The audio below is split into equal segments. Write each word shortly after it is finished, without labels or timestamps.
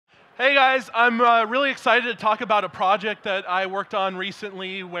Hey guys, I'm really excited to talk about a project that I worked on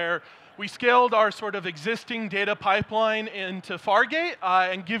recently where we scaled our sort of existing data pipeline into Fargate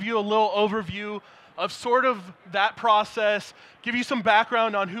and give you a little overview of sort of that process, give you some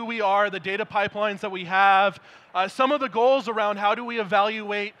background on who we are, the data pipelines that we have, some of the goals around how do we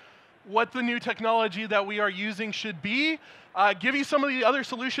evaluate what the new technology that we are using should be, give you some of the other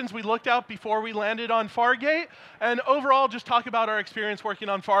solutions we looked at before we landed on Fargate, and overall just talk about our experience working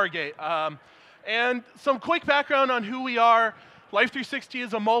on Fargate. And some quick background on who we are. Life360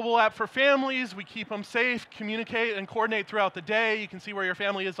 is a mobile app for families. We keep them safe, communicate, and coordinate throughout the day. You can see where your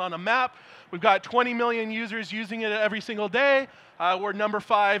family is on a map. We've got 20 million users using it every single day. We're number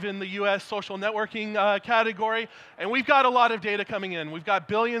 5 in the US social networking category. And we've got a lot of data coming in. We've got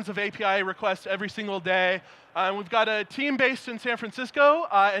billions of API requests every single day. We've got a team based in San Francisco.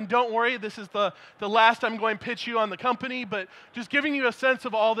 And don't worry, this is the last I'm going to pitch you on the company, but just giving you a sense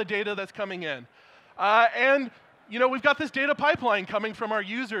of all the data that's coming in. And you know, we've got this data pipeline coming from our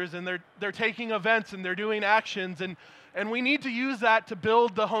users, and they're taking events and they're doing actions, and we need to use that to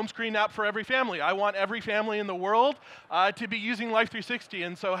build the home screen app for every family. I want every family in the world to be using Life360,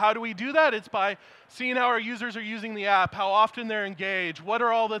 and so how do we do that? It's by seeing how our users are using the app, how often they're engaged, what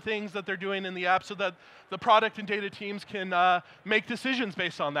are all the things that they're doing in the app so that the product and data teams can make decisions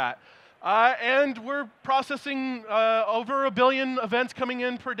based on that. And we're processing over 1 billion events coming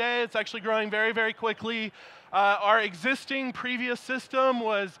in per day. It's actually growing very, very quickly. Our existing previous system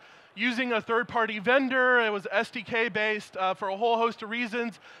was using a third-party vendor. It was SDK-based for a whole host of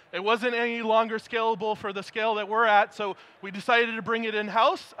reasons. It wasn't any longer scalable for the scale that we're at, so we decided to bring it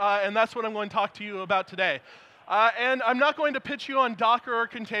in-house, and that's what I'm going to talk to you about today. And I'm not going to pitch you on Docker or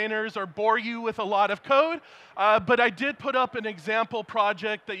containers or bore you with a lot of code, but I did put up an example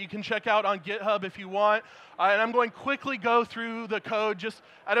project that you can check out on GitHub if you want. And I'm going to quickly go through the code just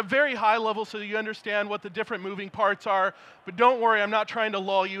at a very high level so you understand what the different moving parts are. But don't worry, I'm not trying to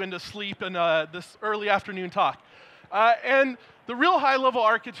lull you into sleep in this early afternoon talk. And the real high-level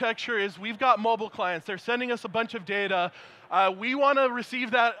architecture is we've got mobile clients. They're sending us a bunch of data. We want to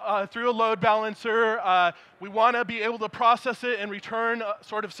receive that through a load balancer. We want to be able to process it and return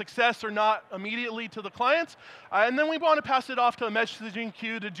sort of success or not immediately to the clients. And then we want to pass it off to a messaging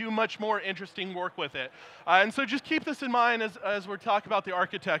queue to do much more interesting work with it. And so just keep this in mind as we're talking about the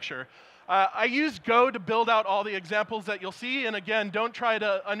architecture. I use Go to build out all the examples that you'll see, and again, don't try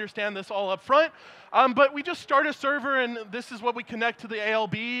to understand this all up front. But we just start a server, and this is what we connect to the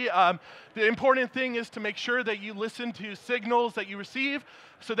ALB. The important thing is to make sure that you listen to signals that you receive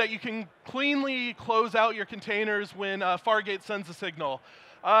so that you can cleanly close out your containers when Fargate sends a signal.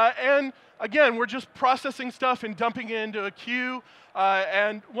 And again, we're just processing stuff and dumping it into a queue.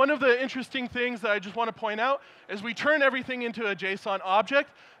 And one of the interesting things that I just want to point out is we turn everything into a JSON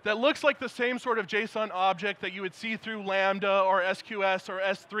object that looks like the same sort of JSON object that you would see through Lambda or SQS or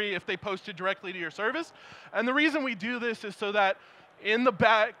S3 if they posted directly to your service. And the reason we do this is so that in the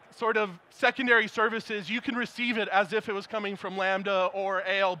back sort of secondary services, you can receive it as if it was coming from Lambda or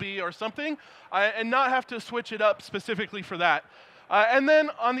ALB or something, and not have to switch it up specifically for that. And then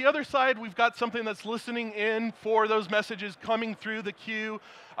on the other side, we've got something that's listening in for those messages coming through the queue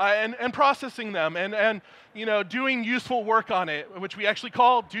and processing them and you know, doing useful work on it, which we actually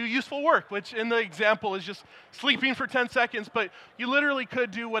call do useful work, which in the example is just sleeping for 10 seconds, but you literally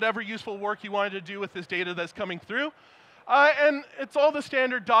could do whatever useful work you wanted to do with this data that's coming through. And it's all the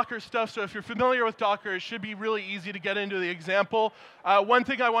standard Docker stuff, so if you're familiar with Docker, it should be really easy to get into the example. One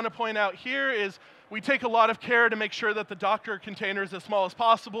thing I want to point out here is we take a lot of care to make sure that the Docker container is as small as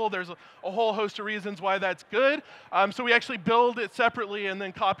possible. There's a whole host of reasons why that's good. So we actually build it separately and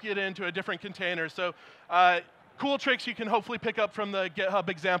then copy it into a different container. So cool tricks you can hopefully pick up from the GitHub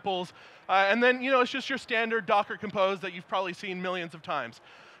examples. And then, you know, it's just your standard Docker compose that you've probably seen millions of times.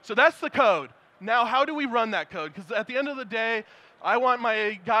 So that's the code. Now, how do we run that code? Because at the end of the day, I want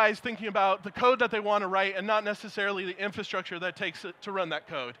my guys thinking about the code that they want to write and not necessarily the infrastructure that it takes to run that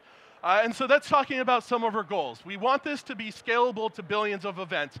code. And so that's talking about some of our goals. We want this to be scalable to billions of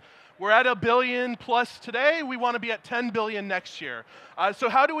events. We're at 1 billion plus today. We want to be at 10 billion next year. So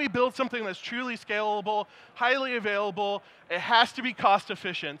how do we build something that's truly scalable, highly available? It has to be cost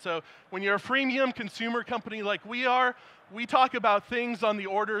efficient. So when you're a freemium consumer company like we are, we talk about things on the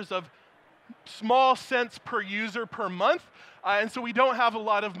orders of small cents per user per month. And so we don't have a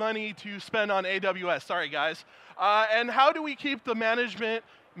lot of money to spend on AWS. Sorry, guys. And how do we keep the management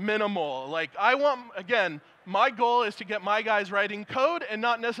minimal? Like, I want, again, my goal is to get my guys writing code and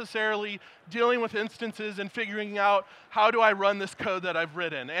not necessarily dealing with instances and figuring out how do I run this code that I've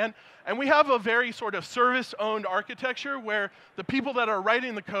written. And we have a very sort of service-owned architecture where the people that are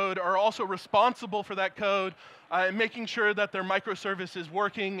writing the code are also responsible for that code and making sure that their microservice is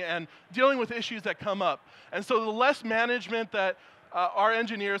working and dealing with issues that come up. And so the less management that our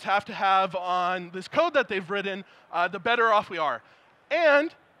engineers have to have on this code that they've written, the better off we are.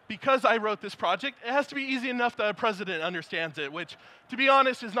 And because I wrote this project, it has to be easy enough that a president understands it, which, to be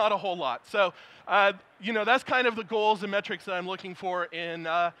honest, is not a whole lot. So, that's kind of the goals and metrics that I'm looking for in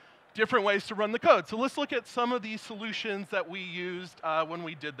different ways to run the code. So let's look at some of these solutions that we used when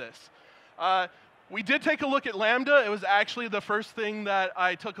we did this. We did take a look at Lambda. It was actually the first thing that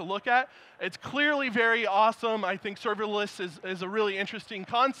I took a look at. It's clearly very awesome. I think serverless is a really interesting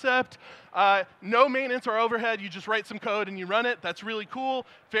concept. No maintenance or overhead. You just write some code and you run it. That's really cool,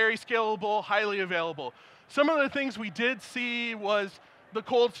 very scalable, highly available. Some of the things we did see was the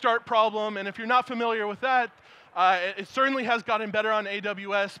cold start problem. And if you're not familiar with that, it certainly has gotten better on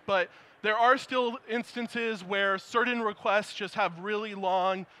AWS, but there are still instances where certain requests just have really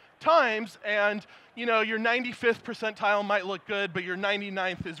long times, and your 95th percentile might look good, but your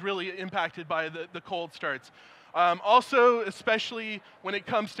 99th is really impacted by the cold starts. Also, especially when it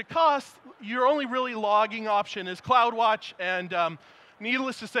comes to costs, your only really logging option is CloudWatch, and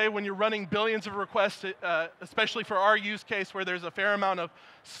needless to say, when you're running billions of requests, especially for our use case where there's a fair amount of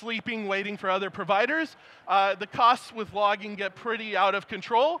sleeping waiting for other providers, the costs with logging get pretty out of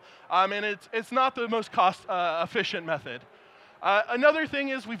control, and it's not the most cost-efficient method. Another thing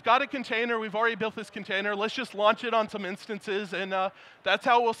is we've got a container. We've already built this container. Let's just launch it on some instances, and that's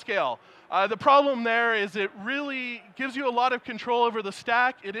how we'll scale. The problem there is it really gives you a lot of control over the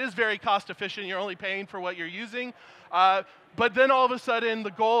stack. It is very cost efficient. You're only paying for what you're using. But then all of a sudden,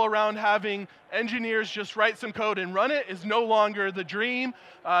 the goal around having engineers just write some code and run it is no longer the dream.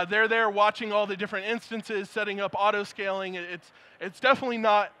 They're there watching all the different instances, setting up auto-scaling. It's definitely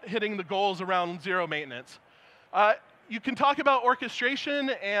not hitting the goals around zero maintenance. You can talk about orchestration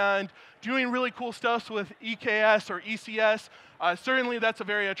and doing really cool stuff with EKS or ECS. Certainly, that's a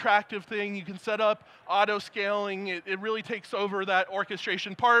very attractive thing. You can set up auto-scaling. It really takes over that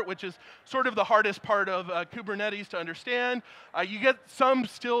orchestration part, which is sort of the hardest part of Kubernetes to understand. You get some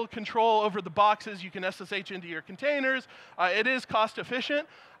still control over the boxes. You can SSH into your containers. It is cost-efficient,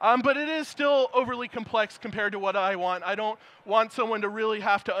 but it is still overly complex compared to what I want. I don't want someone to really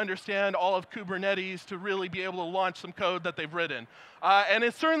have to understand all of Kubernetes to really be able to launch some code that they've written. And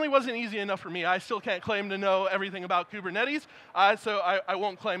it certainly wasn't easy enough for me. I still can't claim to know everything about Kubernetes, so I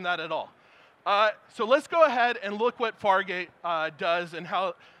won't claim that at all. So let's go ahead and look what Fargate does and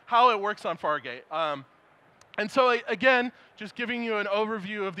how it works on Fargate. And so again, just giving you an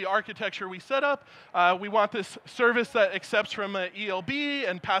overview of the architecture we set up. We want this service that accepts from an ELB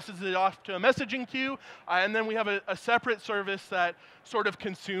and passes it off to a messaging queue. And then we have a separate service that sort of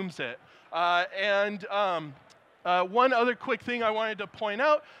consumes it. One other quick thing I wanted to point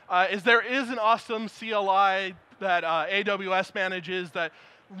out is there is an awesome CLI that AWS manages that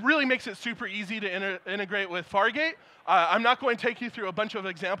really makes it super easy to integrate with Fargate. I'm not going to take you through a bunch of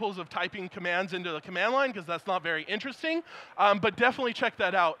examples of typing commands into the command line because that's not very interesting, but definitely check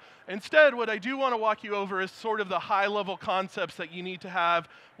that out. Instead, what I do want to walk you over is sort of the high-level concepts that you need to have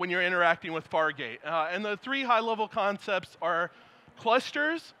when you're interacting with Fargate. And the three high-level concepts are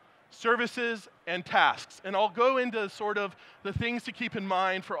clusters, services, and tasks. And I'll go into sort of the things to keep in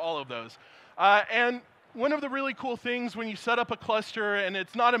mind for all of those. And one of the really cool things when you set up a cluster, and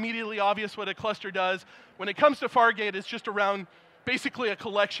it's not immediately obvious what a cluster does, when it comes to Fargate, it's just around basically a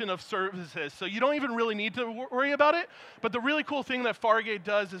collection of services. So you don't even really need to worry about it. But the really cool thing that Fargate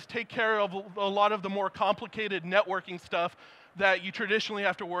does is take care of a lot of the more complicated networking stuff that you traditionally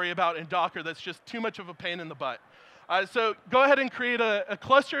have to worry about in Docker that's just too much of a pain in the butt. So go ahead and create a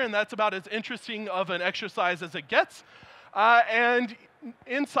cluster, and that's about as interesting of an exercise as it gets. And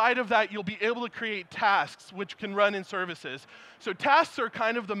inside of that, you'll be able to create tasks, which can run in services. So tasks are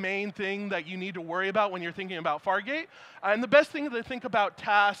kind of the main thing that you need to worry about when you're thinking about Fargate. And the best thing to think about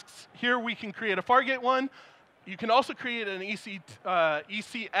tasks, here we can create a Fargate one. You can also create an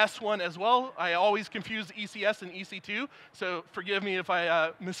ECS one as well. I always confuse ECS and EC2, so forgive me if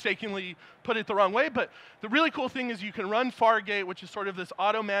I mistakenly put it the wrong way. But the really cool thing is you can run Fargate, which is sort of this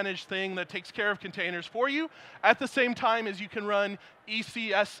auto-managed thing that takes care of containers for you, at the same time as you can run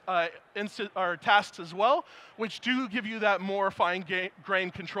ECS tasks as well, which do give you that more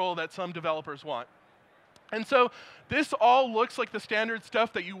fine-grained control that some developers want. And so this all looks like the standard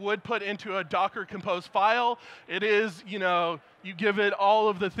stuff that you would put into a Docker Compose file. It is, you give it all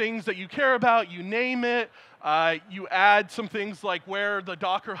of the things that you care about, you name it, you add some things like where the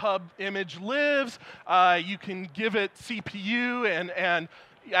Docker Hub image lives, you can give it CPU and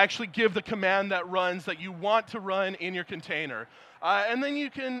actually give the command that runs that you want to run in your container. And then you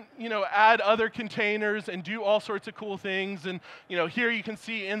can, add other containers and do all sorts of cool things. And, here you can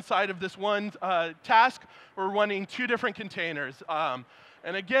see inside of this one task, we're running 2 different containers.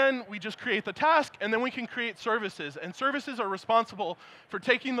 And again, we just create the task, and then we can create services. And services are responsible for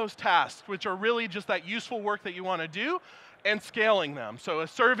taking those tasks, which are really just that useful work that you want to do, and scaling them. So a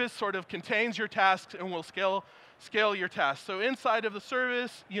service sort of contains your tasks and will scale your tasks. So inside of the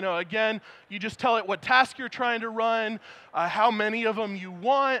service, again, you just tell it what task you're trying to run, how many of them you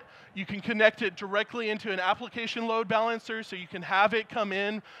want. You can connect it directly into an application load balancer, so you can have it come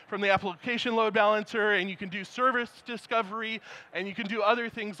in from the application load balancer, and you can do service discovery, and you can do other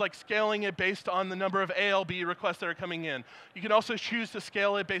things like scaling it based on the number of ALB requests that are coming in. You can also choose to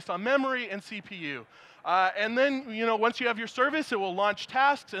scale it based on memory and CPU. And then, once you have your service, it will launch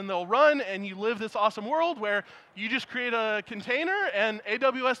tasks, and they'll run, and you live this awesome world where you just create a container, and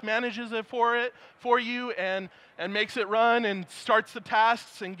AWS manages it for you, and makes it run, and starts the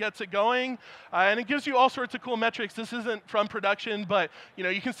tasks, and gets it going. And it gives you all sorts of cool metrics. This isn't from production, but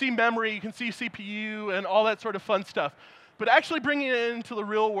you can see memory, you can see CPU, and all that sort of fun stuff. But actually bringing it into the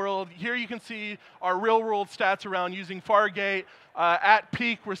real world, here you can see our real world stats around using Fargate. At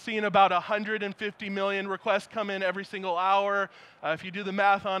peak, we're seeing about 150 million requests come in every single hour. If you do the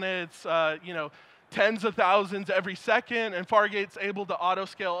math on it, it's tens of thousands every second, and Fargate's able to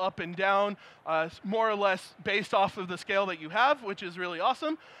auto-scale up and down, more or less based off of the scale that you have, which is really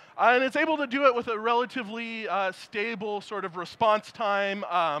awesome. And it's able to do it with a relatively stable sort of response time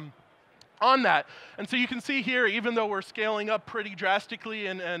on that. And so you can see here, even though we're scaling up pretty drastically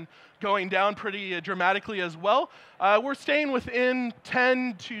and going down pretty dramatically as well, we're staying within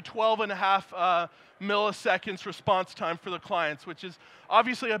 10 to 12.5 milliseconds response time for the clients, which is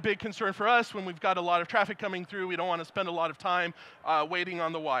obviously a big concern for us. When we've got a lot of traffic coming through, we don't want to spend a lot of time waiting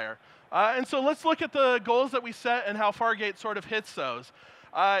on the wire. And so let's look at the goals that we set and how Fargate sort of hits those.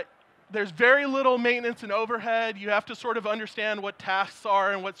 There's very little maintenance and overhead. You have to sort of understand what tasks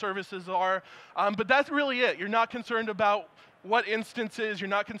are and what services are. But that's really it. You're not concerned about what instances. You're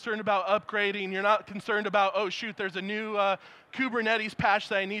not concerned about upgrading. You're not concerned about, oh, shoot, there's a new Kubernetes patch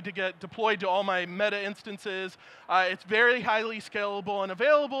that I need to get deployed to all my meta instances. It's very highly scalable and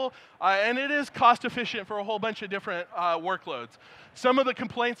available, and it is cost efficient for a whole bunch of different workloads. Some of the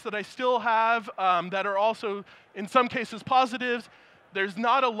complaints that I still have that are also, in some cases, positives. There's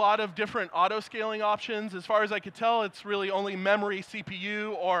not a lot of different auto-scaling options. As far as I could tell, it's really only memory,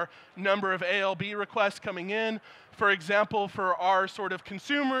 CPU, or number of ALB requests coming in. For example, for our sort of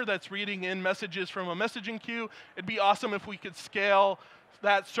consumer that's reading in messages from a messaging queue, it'd be awesome if we could scale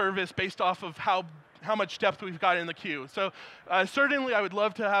that service based off of how much depth we've got in the queue. So certainly I would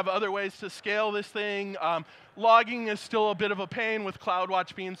love to have other ways to scale this thing. Logging is still a bit of a pain, with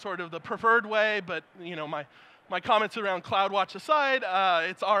CloudWatch being sort of the preferred way, but my comments around CloudWatch aside,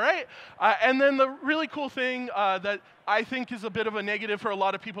 it's all right. And then the really cool thing that I think is a bit of a negative for a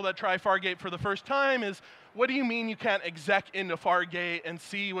lot of people that try Fargate for the first time is, what do you mean you can't exec into Fargate and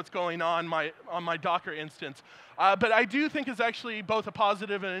see what's going on my Docker instance? But I do think it's actually both a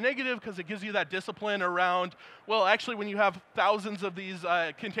positive and a negative, because it gives you that discipline around, well, actually when you have thousands of these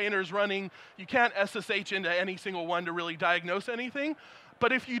containers running, you can't SSH into any single one to really diagnose anything.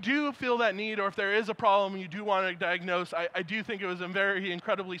 But if you do feel that need, or if there is a problem you do want to diagnose, I do think it was a very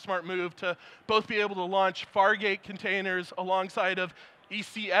incredibly smart move to both be able to launch Fargate containers alongside of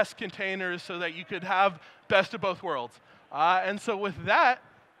ECS containers, so that you could have best of both worlds. And so with that,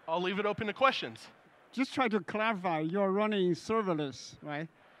 I'll leave it open to questions. Just try to clarify, you're running serverless, right?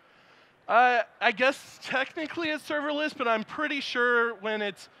 I guess technically it's serverless, but I'm pretty sure when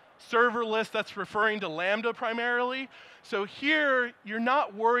it's serverless, that's referring to Lambda primarily. So here, you're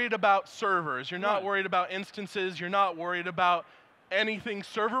not worried about servers. You're not worried about instances. You're not worried about anything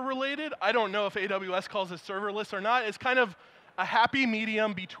server-related. I don't know if AWS calls it serverless or not. It's kind of a happy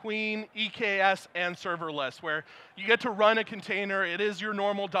medium between EKS and serverless, where you get to run a container. It is your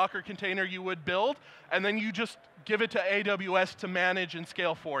normal Docker container you would build, and then you just give it to AWS to manage and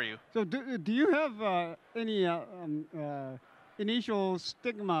scale for you. So do you have any initial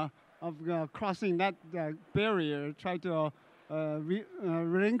stigma of crossing that barrier, try to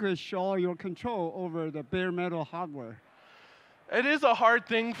relinquish all your control over the bare metal hardware? It is a hard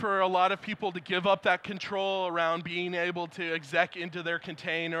thing for a lot of people to give up that control around being able to exec into their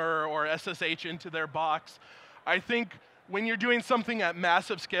container or SSH into their box. I think when you're doing something at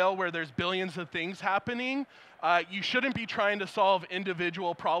massive scale where there's billions of things happening, you shouldn't be trying to solve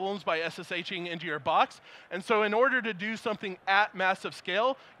individual problems by SSHing into your box. And so in order to do something at massive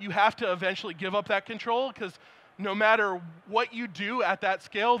scale, you have to eventually give up that control, because no matter what you do at that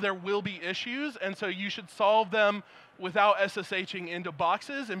scale, there will be issues. And so you should solve them without SSHing into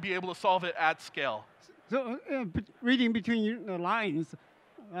boxes and be able to solve it at scale. So reading between the lines,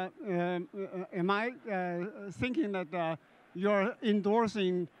 am I thinking that you're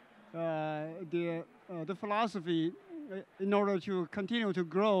endorsing the philosophy in order to continue to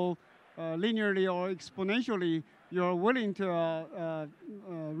grow linearly or exponentially? You're willing to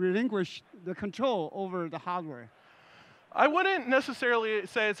relinquish the control over the hardware? I wouldn't necessarily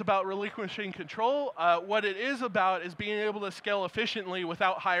say it's about relinquishing control. What it is about is being able to scale efficiently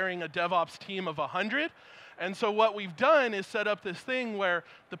without hiring a DevOps team of 100. And so what we've done is set up this thing where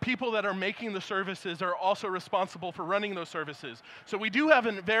the people that are making the services are also responsible for running those services. So we do have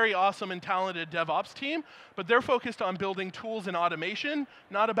a very awesome and talented DevOps team, but they're focused on building tools and automation,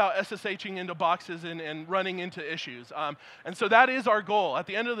 not about SSHing into boxes and running into issues. And so that is our goal. At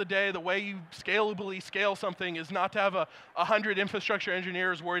the end of the day, the way you scalably scale something is not to have 100 infrastructure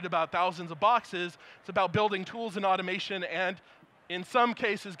engineers worried about thousands of boxes. It's about building tools and automation and, in some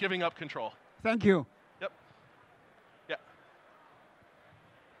cases, giving up control. Thank you.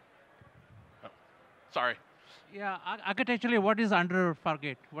 Sorry. Yeah, architecturally, what is under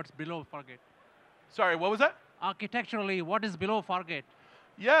Fargate? What's below Fargate? Sorry, what was that? Architecturally, what is below Fargate?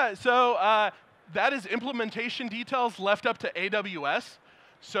 Yeah, so that is implementation details left up to AWS.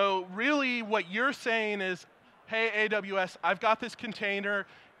 So really what you're saying is, hey, AWS, I've got this container.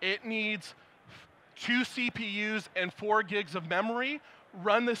 It needs 2 CPUs and 4 gigs of memory.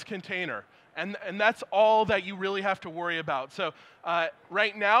 Run this container. And that's all that you really have to worry about. So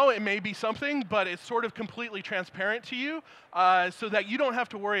right now, it may be something, but it's sort of completely transparent to you so that you don't have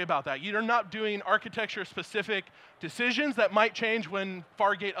to worry about that. You're not doing architecture-specific decisions that might change when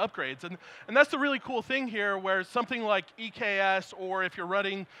Fargate upgrades. And that's the really cool thing here, where something like EKS, or if you're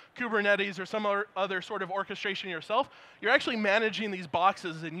running Kubernetes or some other sort of orchestration yourself, you're actually managing these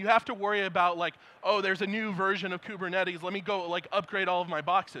boxes, and you have to worry about, like, oh, there's a new version of Kubernetes. Let me go like upgrade all of my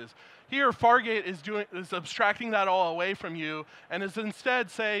boxes. Here, Fargate is abstracting that all away from you, and is instead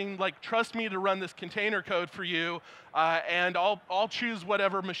saying, like, trust me to run this container code for you, and I'll choose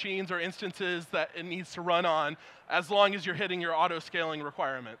whatever machines or instances that it needs to run on, as long as you're hitting your auto-scaling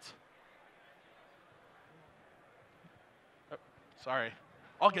requirements. Oh, sorry.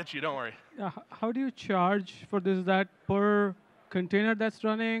 I'll get you, don't worry. How do you charge for this? Is that per container that's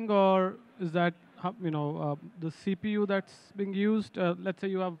running, or is that the CPU that's being used? Let's say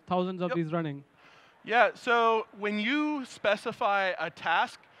you have thousands of these running. Yeah, so when you specify a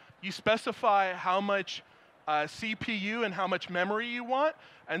task, you specify how much CPU and how much memory you want.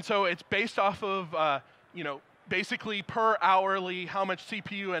 And so it's based off of, basically per hourly how much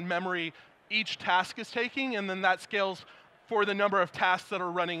CPU and memory each task is taking, and then that scales for the number of tasks that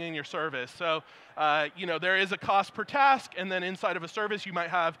are running in your service. So, there is a cost per task, and then inside of a service, you might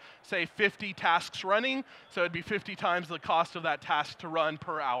have, say, 50 tasks running. So it'd be 50 times the cost of that task to run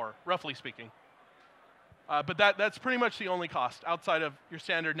per hour, roughly speaking. But that's pretty much the only cost outside of your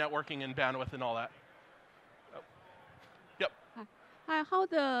standard networking and bandwidth and all that. Oh. Yep. Hi, how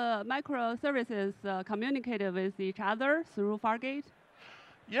the microservices communicate with each other through Fargate?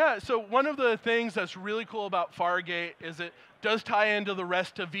 Yeah, so one of the things that's really cool about Fargate is it does tie into the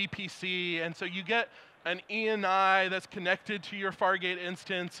rest of VPC, and so you get an ENI that's connected to your Fargate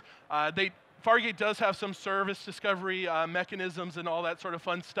instance. Fargate does have some service discovery mechanisms and all that sort of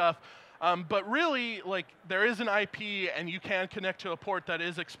fun stuff. But really, like, there is an IP, and you can connect to a port that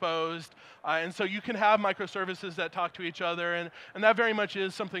is exposed. And so you can have microservices that talk to each other. And that very much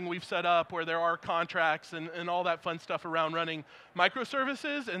is something we've set up, where there are contracts and all that fun stuff around running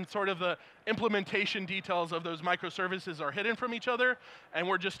microservices. And sort of the implementation details of those microservices are hidden from each other. And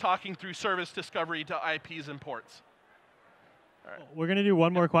we're just talking through service discovery to IPs and ports. All right. We're going to do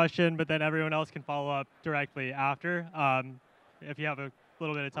one more question, but then everyone else can follow up directly after, if you have a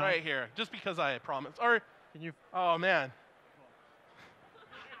little bit of time. Right here, just because I promised. Or can you? Oh man.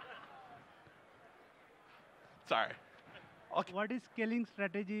 Sorry. What is scaling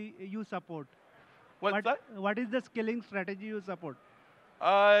strategy you support? What's that? What is the scaling strategy you support?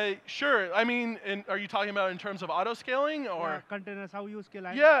 Sure. I mean, are you talking about in terms of auto scaling or containers? How you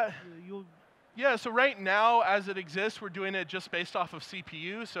scale? Yeah. Yeah, so right now, as it exists, we're doing it just based off of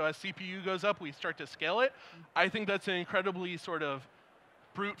CPU. So as CPU goes up, we start to scale it. I think that's an incredibly sort of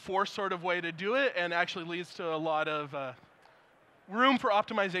brute force sort of way to do it, and actually leads to a lot of room for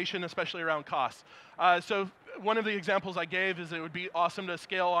optimization, especially around costs. So one of the examples I gave is it would be awesome to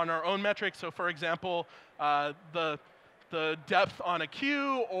scale on our own metrics. So for example, the depth on a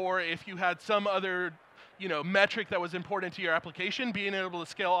queue, or if you had some other metric that was important to your application, being able to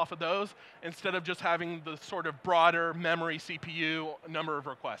scale off of those instead of just having the sort of broader memory CPU number of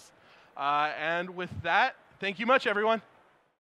requests. And with that, thank you much, everyone.